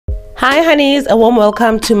Hi honeys, a warm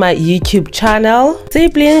welcome to my YouTube channel.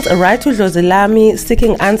 Siblings write to Dloz'ilami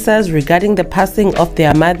seeking answers regarding the passing of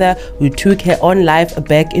their mother who took her own life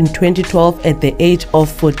back in 2012 at the age of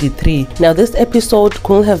 43. Now this episode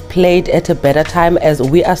couldn't have played at a better time as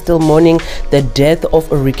we are still mourning the death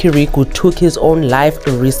of Ricky who took his own life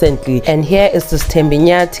recently. And here is this Thembi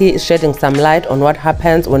Nyathi shedding some light on what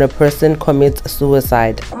happens when a person commits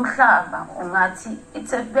suicide.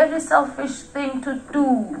 It's a very selfish thing to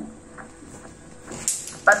do.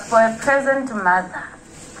 But for a present mother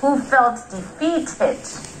who felt defeated,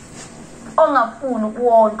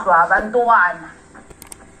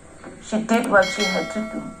 she did what she had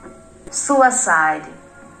to do. Suicide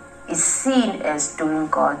is seen as doing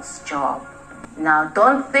God's job. Now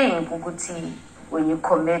don't think ukuthi when you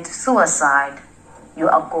commit suicide, you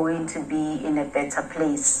are going to be in a better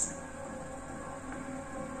place.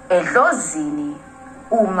 Edlozini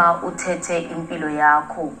uma uthethe impilo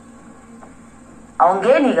yakho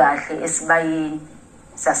awungeni kahle esibayeni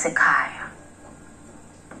sasekhaya.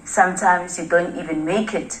 Sometimes you don't even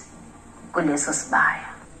make it kuleso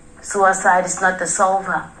sibaya. Suicide is not the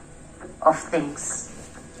solver of things.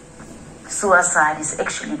 Suicide is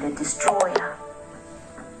actually the destroyer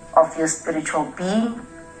of your spiritual being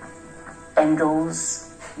and those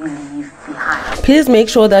you leave behind. Please make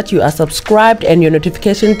sure that you are subscribed and your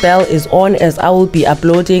notification bell is on, as I will be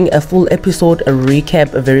uploading a full episode recap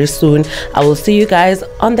very soon. I will see you guys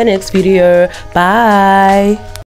on the next video. Bye.